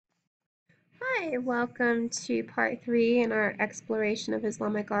Hi, welcome to part 3 in our exploration of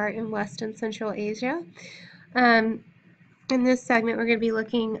Islamic art in West and Central Asia. Um, in this segment, we're going to be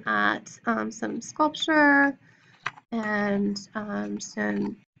looking at some sculpture and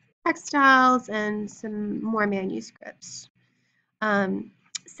some textiles and some more manuscripts.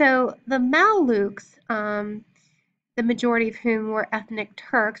 So the Mamelukes, the majority of whom were ethnic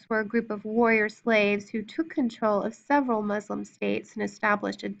Turks, were a group of warrior slaves who took control of several Muslim states and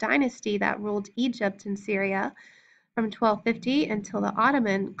established a dynasty that ruled Egypt and Syria from 1250 until the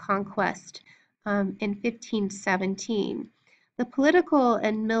Ottoman conquest in 1517. The political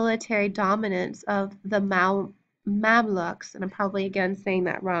and military dominance of the Mamluks, and I'm probably again saying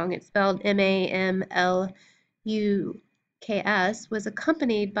that wrong, it's spelled Mamluks, was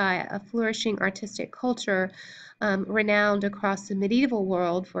accompanied by a flourishing artistic culture renowned across the medieval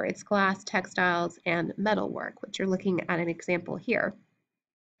world for its glass, textiles, and metalwork, which you're looking at an example here.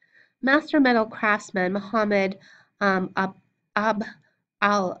 Master metal craftsman Muhammad Abd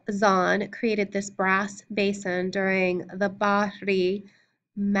al-Zan created this brass basin during the Bahri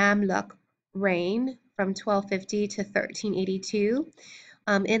Mamluk reign from 1250 to 1382.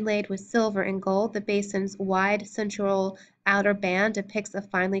 Inlaid with silver and gold, the basin's wide central outer band depicts a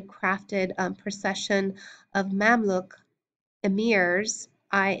finely crafted procession of Mamluk emirs,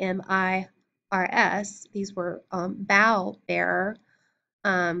 IMIRS. These were bow bearer.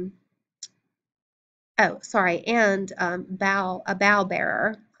 And a bow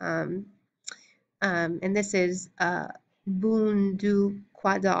bearer. And this is Bundu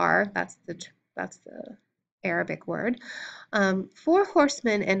Quadar. That's the Arabic word. 4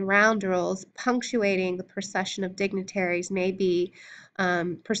 horsemen and roundels punctuating the procession of dignitaries may be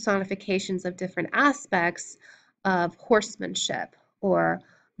personifications of different aspects of horsemanship or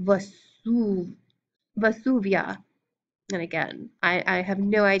Vasuvia. And again, I have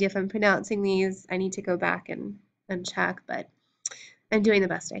no idea if I'm pronouncing these. I need to go back and check, but I'm doing the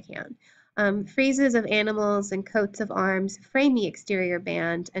best I can. Friezes of animals and coats of arms frame the exterior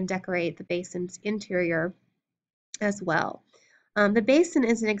band and decorate the basin's interior as well. The basin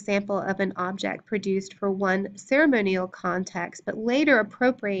is an example of an object produced for one ceremonial context, but later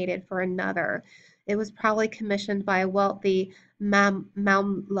appropriated for another. It was probably commissioned by a wealthy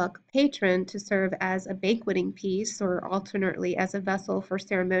Mamluk patron to serve as a banqueting piece or alternately as a vessel for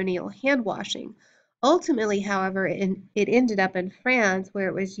ceremonial hand washing. Ultimately, however, it ended up in France, where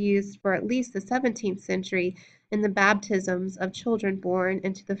it was used for at least the 17th century in the baptisms of children born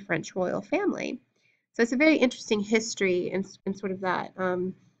into the French royal family. So it's a very interesting history and sort of that,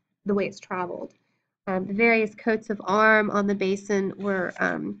 the way it's traveled. The various coats of arm on the basin were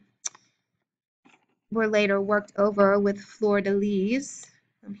later worked over with fleur-de-lis.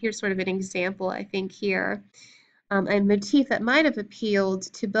 Here's sort of an example, I think, here. A motif that might have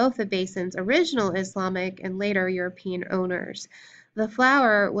appealed to both the basin's original Islamic and later European owners. The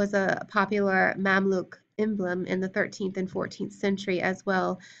flower was a popular Mamluk emblem in the 13th and 14th century, as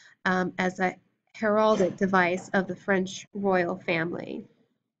well as a heraldic device of the French royal family.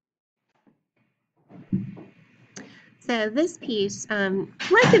 So this piece,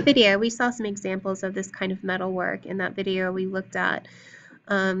 like the video, we saw some examples of this kind of metalwork in that video we looked at.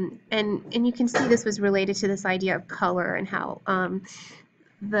 And you can see this was related to this idea of color and how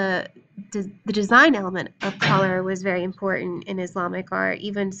the design element of color was very important in Islamic art,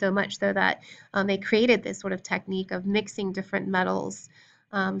 even so much so that they created this sort of technique of mixing different metals.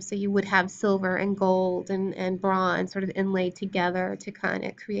 So you would have silver and gold and bronze sort of inlaid together to kind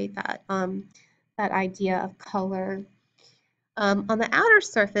of create that, that idea of color. On the outer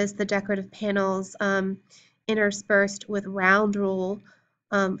surface, the decorative panels interspersed with roundel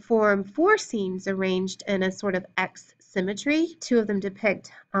form 4 scenes arranged in a sort of X symmetry. 2 of them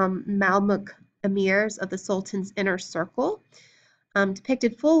depict Mamluk emirs of the Sultan's inner circle.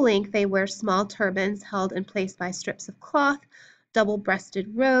 Depicted full length, they wear small turbans held in place by strips of cloth,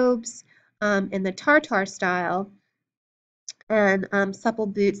 double-breasted robes in the Tartar style, and supple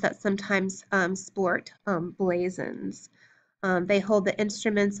boots that sometimes sport blazons. They hold the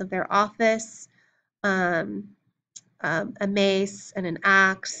instruments of their office, a mace and an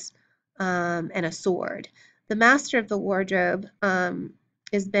axe, and a sword. The master of the wardrobe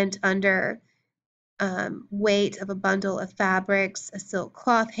is bent under weight of a bundle of fabrics. A silk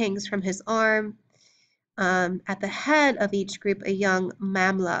cloth hangs from his arm. At the head of each group, a young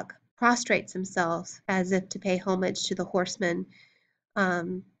Mamluk prostrates himself as if to pay homage to the horseman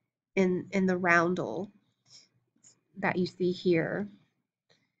in the roundel that you see here.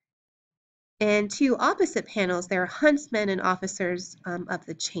 And 2 opposite panels, there are huntsmen and officers of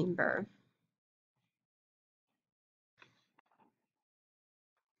the chamber.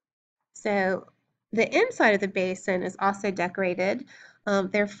 So the inside of the basin is also decorated.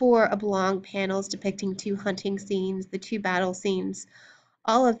 There are 4 oblong panels depicting 2 hunting scenes, the 2 battle scenes,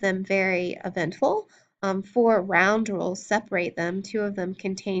 all of them very eventful. 4 round rolls separate them. 2 of them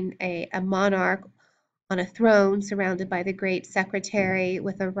contain a monarch on a throne surrounded by the great secretary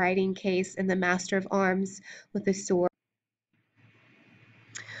with a writing case and the master of arms with a sword.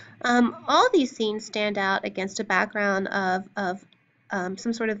 All these scenes stand out against a background of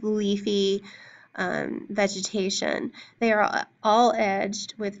some sort of leafy vegetation. They are all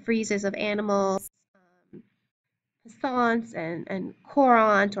edged with friezes of animals, passants and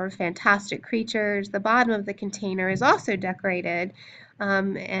courant or fantastic creatures. The bottom of the container is also decorated,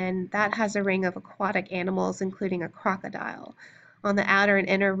 and that has a ring of aquatic animals, including a crocodile. On the outer and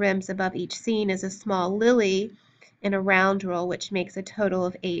inner rims above each scene is a small lily in a round roll, which makes a total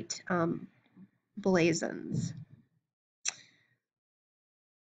of 8 blazons.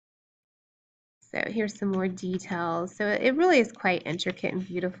 So here's some more details. So it really is quite intricate and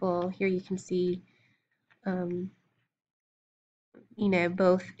beautiful. Here you can see you know,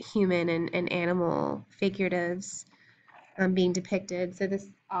 both human and animal figuratives being depicted. So this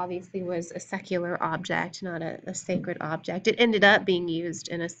obviously was a secular object, not a sacred object. It ended up being used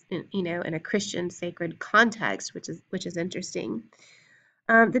in a Christian sacred context, which is interesting.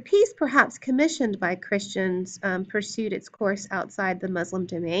 The piece, perhaps commissioned by Christians, pursued its course outside the Muslim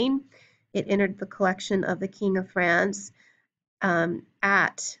domain. It entered the collection of the King of France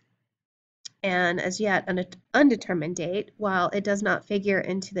at and as yet an undetermined date, while it does not figure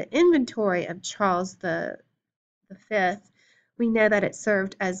into the inventory of Charles the Fifth. We know that it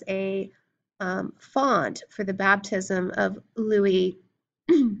served as a font for the baptism of Louis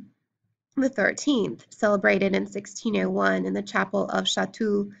the 13th, celebrated in 1601 in the chapel of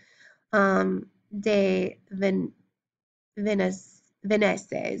Chateau de Veneces,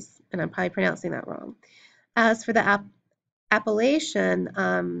 and I'm probably pronouncing that wrong. As for the appellation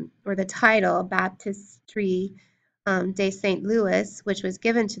or the title Baptisterie de St. Louis, which was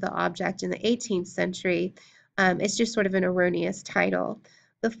given to the object in the 18th century, it's just sort of an erroneous title.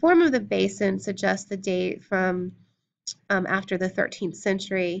 The form of the basin suggests the date from after the 13th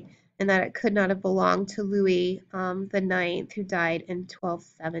century and that it could not have belonged to Louis the Ninth, who died in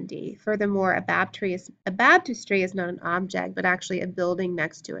 1270. Furthermore, a baptistry is not an object, but actually a building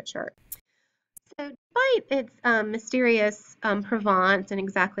next to a church. So despite its mysterious provenance and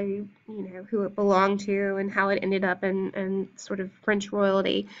exactly who it belonged to and how it ended up in sort of French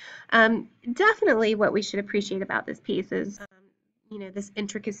royalty, definitely what we should appreciate about this piece is this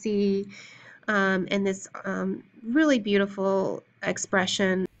intricacy and this really beautiful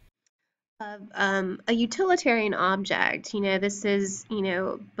expression of a utilitarian object. This is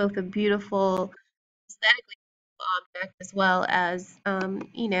both a beautiful aesthetically object as well as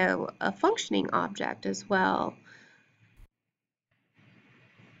a functioning object as well.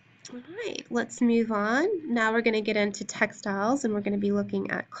 All right, let's move on. Now we're going to get into textiles and we're going to be looking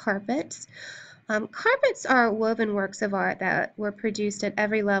at carpets. Carpets are woven works of art that were produced at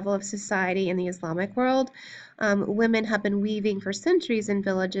every level of society in the Islamic world. Women have been weaving for centuries in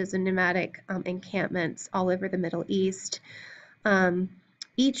villages and nomadic encampments all over the Middle East.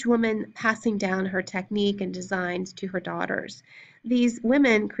 Each woman passing down her technique and designs to her daughters. These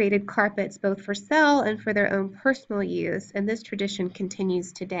women created carpets both for sale and for their own personal use, and this tradition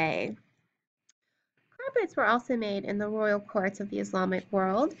continues today. Carpets were also made in the royal courts of the Islamic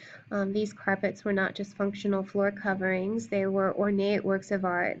world. These carpets were not just functional floor coverings, they were ornate works of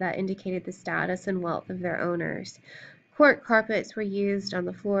art that indicated the status and wealth of their owners. Court carpets were used on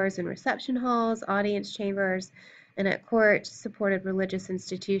the floors in reception halls, audience chambers, and at court supported religious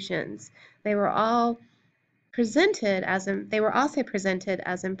institutions. They were also presented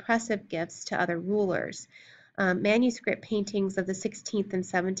as impressive gifts to other rulers. Manuscript paintings of the 16th and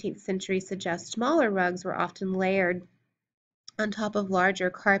 17th century suggest smaller rugs were often layered on top of larger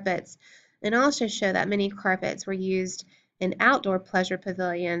carpets, and also show that many carpets were used in outdoor pleasure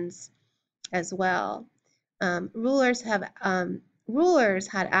pavilions as well. Rulers had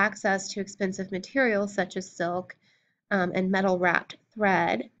access to expensive materials such as silk and metal-wrapped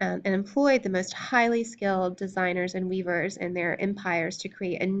thread, and employed the most highly skilled designers and weavers in their empires to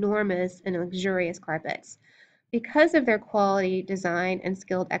create enormous and luxurious carpets. Because of their quality, design, and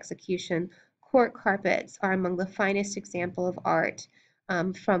skilled execution, court carpets are among the finest example of art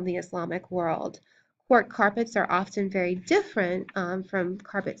from the Islamic world. Court carpets are often very different from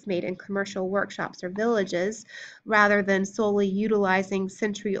carpets made in commercial workshops or villages. Rather than solely utilizing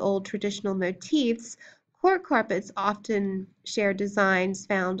century-old traditional motifs, court carpets often share designs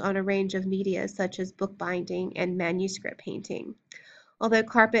found on a range of media such as bookbinding and manuscript painting. Although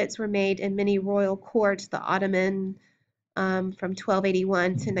carpets were made in many royal courts, the Ottoman from 1281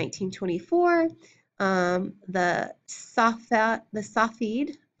 to 1924, the Safed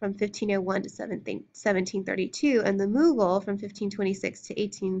from 1501 to 1732, and the Mughal from 1526 to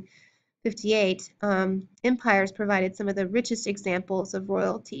 1858 empires provided some of the richest examples of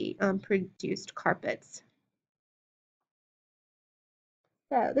royalty produced carpets.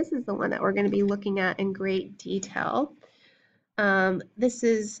 So this is the one that we're going to be looking at in great detail. This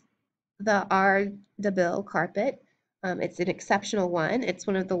is the Ardabil carpet. It's an exceptional one. It's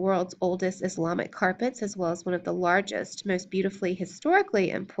one of the world's oldest Islamic carpets, as well as one of the largest, most beautifully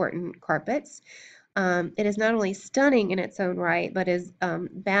historically important carpets. It is not only stunning in its own right, but is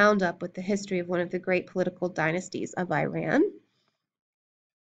bound up with the history of one of the great political dynasties of Iran.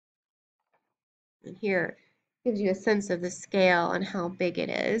 And here gives you a sense of the scale and how big it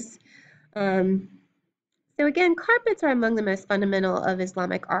is. So again, carpets are among the most fundamental of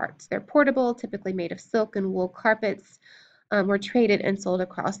Islamic arts. They're portable, typically made of silk and wool carpets, were traded and sold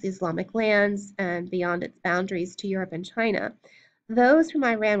across the Islamic lands and beyond its boundaries to Europe and China. Those from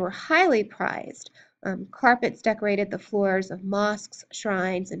Iran were highly prized. Carpets decorated the floors of mosques,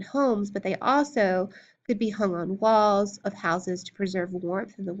 shrines, and homes, but they also could be hung on walls of houses to preserve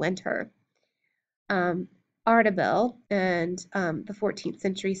warmth in the winter. Ardabil and the 14th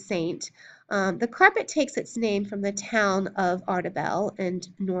century saint. The carpet takes its name from the town of Ardabil in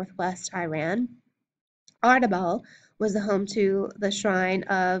northwest Iran. Ardabil was the home to the shrine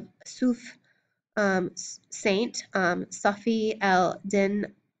of Suf Saint Safi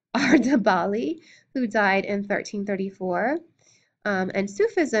el-Din Ardabili, who died in 1334. And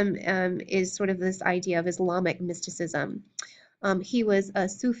Sufism is sort of this idea of Islamic mysticism. He was a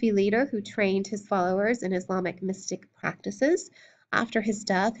Sufi leader who trained his followers in Islamic mystic practices. After his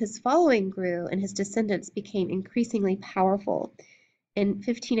death, his following grew and his descendants became increasingly powerful. In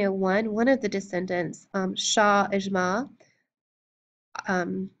 1501, one of the descendants, Shah Ijma,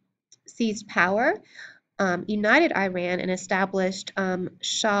 seized power, united Iran, and established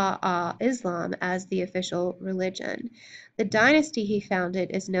Shah Islam as the official religion. The dynasty he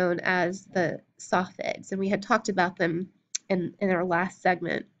founded is known as the Safavids, and we had talked about them in our last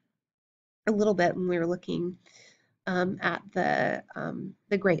segment a little bit when we were looking at the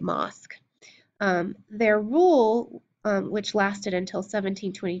Great Mosque. Their rule, which lasted until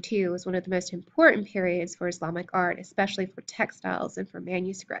 1722, was one of the most important periods for Islamic art, especially for textiles and for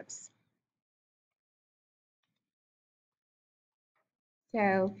manuscripts.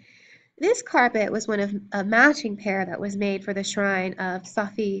 So this carpet was one of a matching pair that was made for the shrine of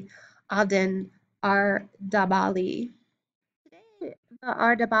Safi ad-Din Ardabili. Today, the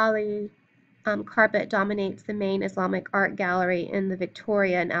Ardabili carpet dominates the main Islamic art gallery in the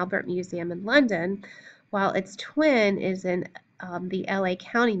Victoria and Albert Museum in London, while its twin is in the LA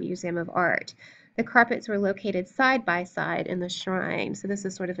County Museum of Art. The carpets were located side by side in the shrine, so this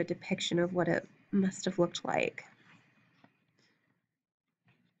is sort of a depiction of what it must have looked like.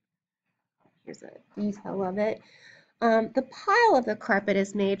 Here's a detail of it. The pile of the carpet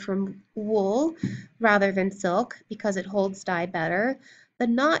is made from wool rather than silk because it holds dye better. The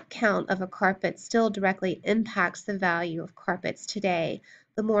knot count of a carpet still directly impacts the value of carpets today.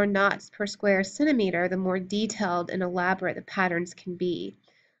 The more knots per square centimeter, the more detailed and elaborate the patterns can be.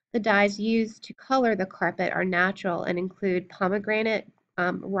 The dyes used to color the carpet are natural and include pomegranate,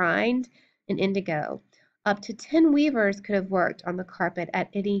 rind, and indigo. Up to 10 weavers could have worked on the carpet at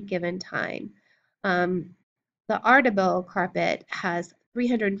any given time. The Ardabil carpet has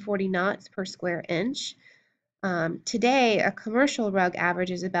 340 knots per square inch. Today, a commercial rug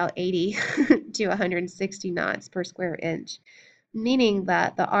averages about 80 to 160 knots per square inch, meaning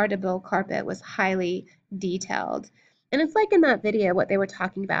that the Ardabil carpet was highly detailed. And it's like in that video what they were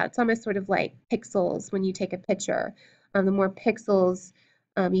talking about. It's almost sort of like pixels when you take a picture. The more pixels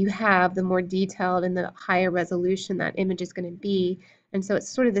you have, the more detailed and the higher resolution that image is going to be. And so it's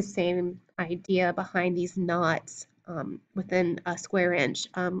sort of the same idea behind these knots within a square inch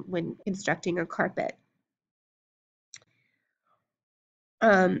when constructing a carpet.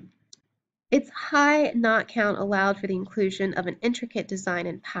 Its high knot count allowed for the inclusion of an intricate design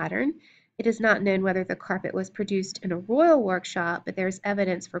and pattern. It is not known whether the carpet was produced in a royal workshop, but there is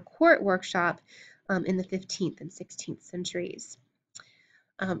evidence for court workshop in the 15th and 16th centuries.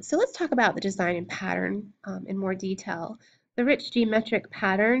 So let's talk about the design and pattern in more detail. The rich geometric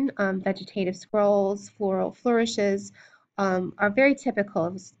pattern, vegetative scrolls, floral flourishes, are very typical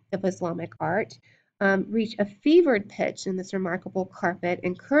of Islamic art. Reach a fevered pitch in this remarkable carpet,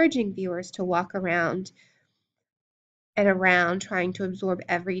 encouraging viewers to walk around and around trying to absorb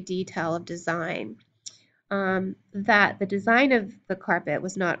every detail of design. that the design of the carpet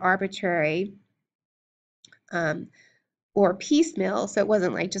was not arbitrary or piecemeal, so it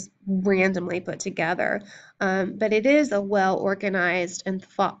wasn't like just randomly put together, but it is a well-organized and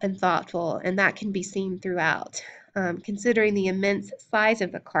thoughtful, and that can be seen throughout. Considering the immense size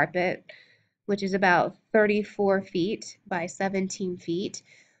of the carpet, which is about 34 feet by 17 feet,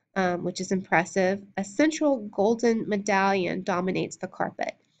 which is impressive, a central golden medallion dominates the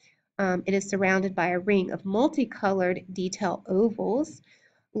carpet. It is surrounded by a ring of multicolored detail ovals.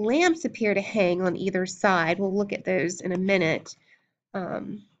 Lamps appear to hang on either side. We'll look at those in a minute. I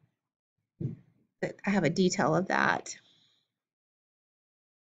have a detail of that.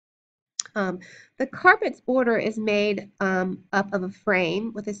 The carpet's border is made up of a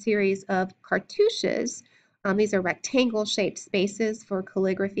frame with a series of cartouches. These are rectangle-shaped spaces for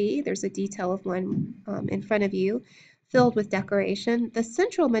calligraphy. There's a detail of one in front of you, filled with decoration. The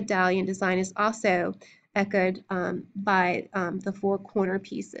central medallion design is also echoed by the four corner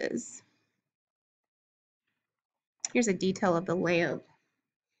pieces. Here's a detail of the lamp.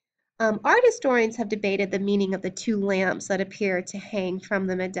 Art historians have debated the meaning of the two lamps that appear to hang from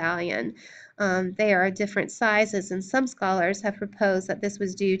the medallion. They are different sizes, and some scholars have proposed that this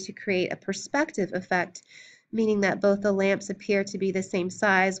was due to create a perspective effect, meaning that both the lamps appear to be the same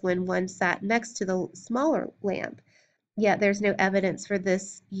size when one sat next to the smaller lamp. Yet there's no evidence for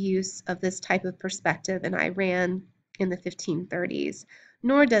this use of this type of perspective in Iran in the 1530s,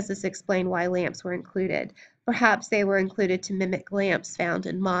 nor does this explain why lamps were included. Perhaps they were included to mimic lamps found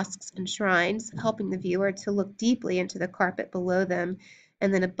in mosques and shrines, helping the viewer to look deeply into the carpet below them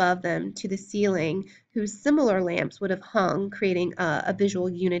and then above them to the ceiling, whose similar lamps would have hung, creating a visual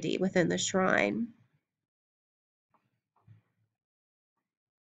unity within the shrine.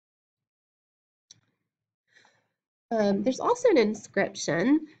 There's also an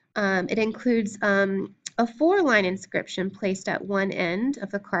inscription. It includes a four-line inscription placed at one end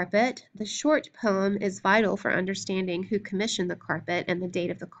of the carpet. The short poem is vital for understanding who commissioned the carpet and the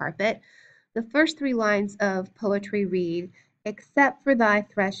date of the carpet. The first three lines of poetry read, "Except for thy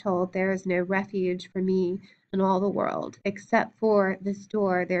threshold, there is no refuge for me in all the world. Except for this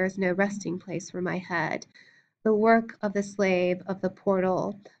door, there is no resting place for my head. The work of the slave of the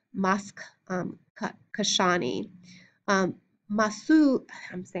portal, Mask Kashani." Masoud,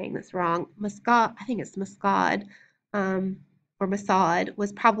 I'm saying this wrong, Muscad, I think it's Muscad, or Masad,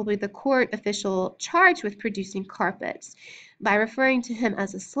 was probably the court official charged with producing carpets. By referring to him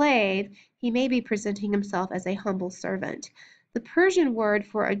as a slave, he may be presenting himself as a humble servant. The Persian word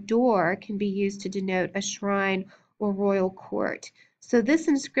for a door can be used to denote a shrine or royal court. So this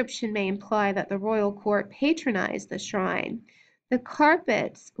inscription may imply that the royal court patronized the shrine. The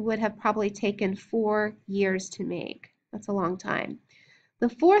carpets would have probably taken 4 years to make. That's a long time. The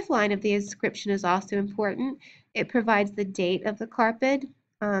fourth line of the inscription is also important. It provides the date of the carpet,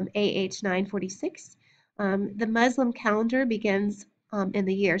 AH 946. The Muslim calendar begins in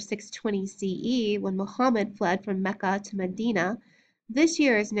the year 620 CE when Muhammad fled from Mecca to Medina. This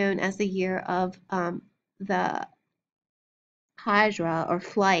year is known as the year of the Hijra, or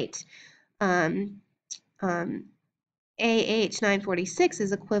flight. AH 946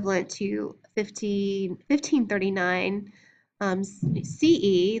 is equivalent to 1539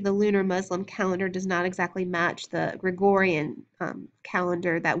 CE. The lunar Muslim calendar does not exactly match the Gregorian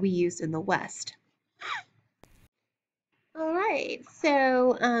calendar that we use in the West. All right,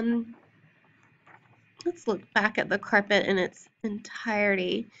 so let's look back at the carpet in its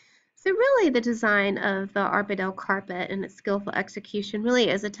entirety. So really the design of the Arbidel carpet and its skillful execution really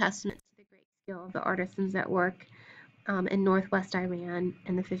is a testament to the great skill of the artisans at work in northwest Iran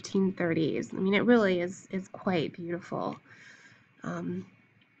in the 1530s. I mean, it really is quite beautiful. And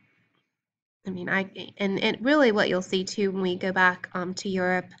really what you'll see too when we go back to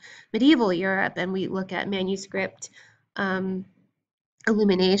Europe, medieval Europe, and we look at manuscript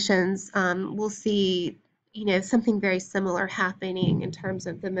illuminations, we'll see, something very similar happening in terms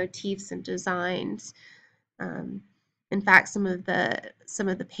of the motifs and designs. In fact, some of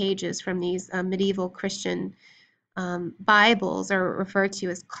the pages from these medieval Christian Bibles are referred to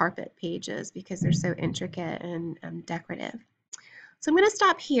as carpet pages because they're so intricate and decorative. So I'm going to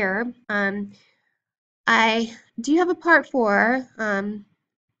stop here. I do have a part 4.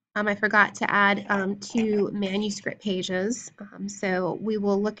 I forgot to add 2 manuscript pages, so we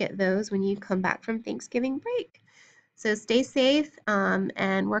will look at those when you come back from Thanksgiving break. So stay safe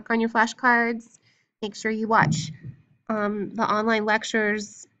and work on your flashcards. Make sure you watch the online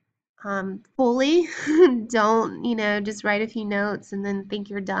lectures fully. Don't, just write a few notes and then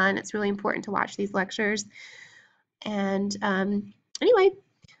think you're done. It's really important to watch these lectures. And anyway,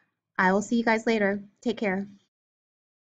 I will see you guys later. Take care.